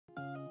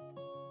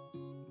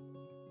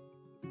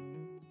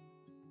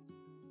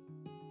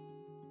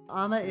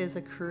Amma is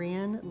a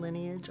Korean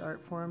lineage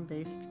art form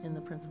based in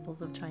the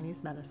principles of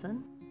Chinese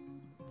medicine.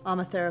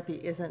 Amma Therapy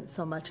isn't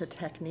so much a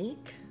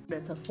technique,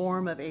 it's a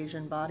form of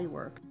Asian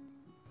bodywork.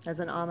 As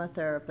an Amma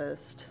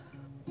therapist,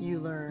 you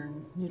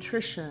learn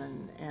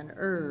nutrition and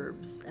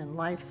herbs and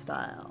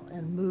lifestyle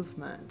and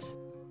movement.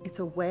 It's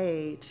a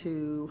way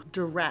to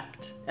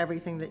direct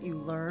everything that you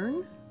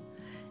learn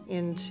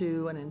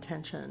into an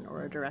intention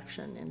or a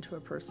direction into a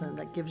person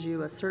that gives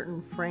you a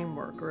certain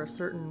framework or a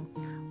certain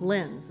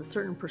lens, a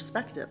certain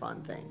perspective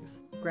on things.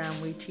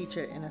 We teach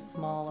it in a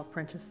small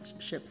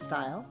apprenticeship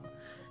style,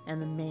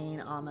 and the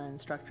main Amma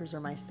instructors are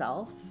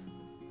myself,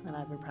 and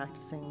I've been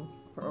practicing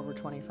for over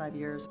 25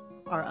 years.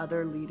 Our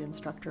other lead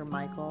instructor,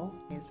 Michael,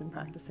 has been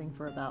practicing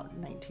for about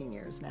 19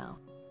 years now.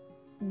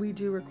 We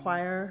do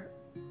require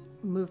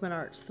movement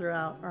arts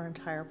throughout our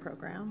entire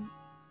program.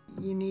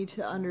 You need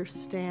to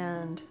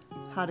understand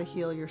how to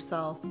heal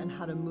yourself and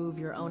how to move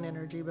your own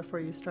energy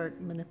before you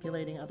start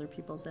manipulating other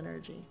people's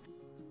energy.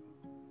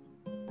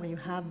 When you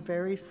have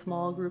very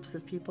small groups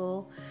of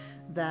people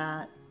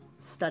that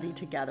study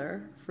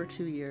together for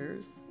 2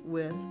 years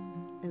with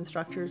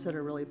instructors that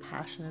are really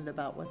passionate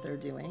about what they're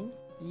doing,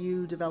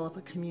 you develop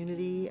a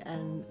community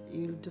and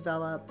you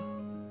develop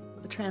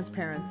a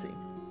transparency,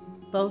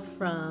 both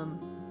from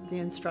the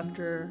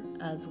instructor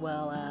as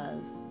well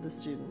as the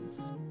students.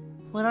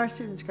 When our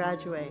students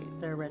graduate,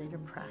 they're ready to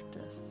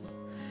practice.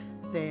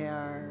 They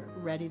are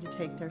ready to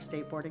take their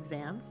state board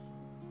exams.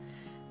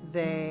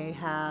 They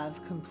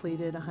have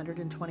completed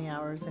 120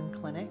 hours in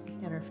clinic,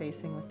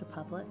 interfacing with the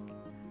public.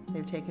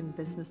 They've taken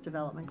business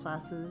development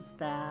classes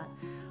that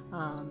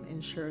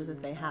ensure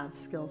that they have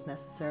skills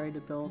necessary to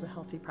build a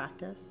healthy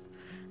practice.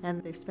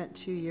 And they've spent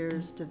 2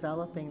 years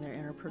developing their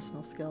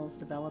interpersonal skills,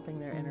 developing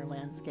their inner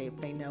landscape.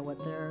 They know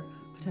what their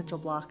potential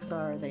blocks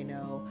are, they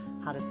know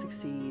how to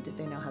succeed,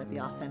 they know how to be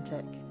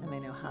authentic, and they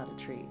know how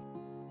to treat.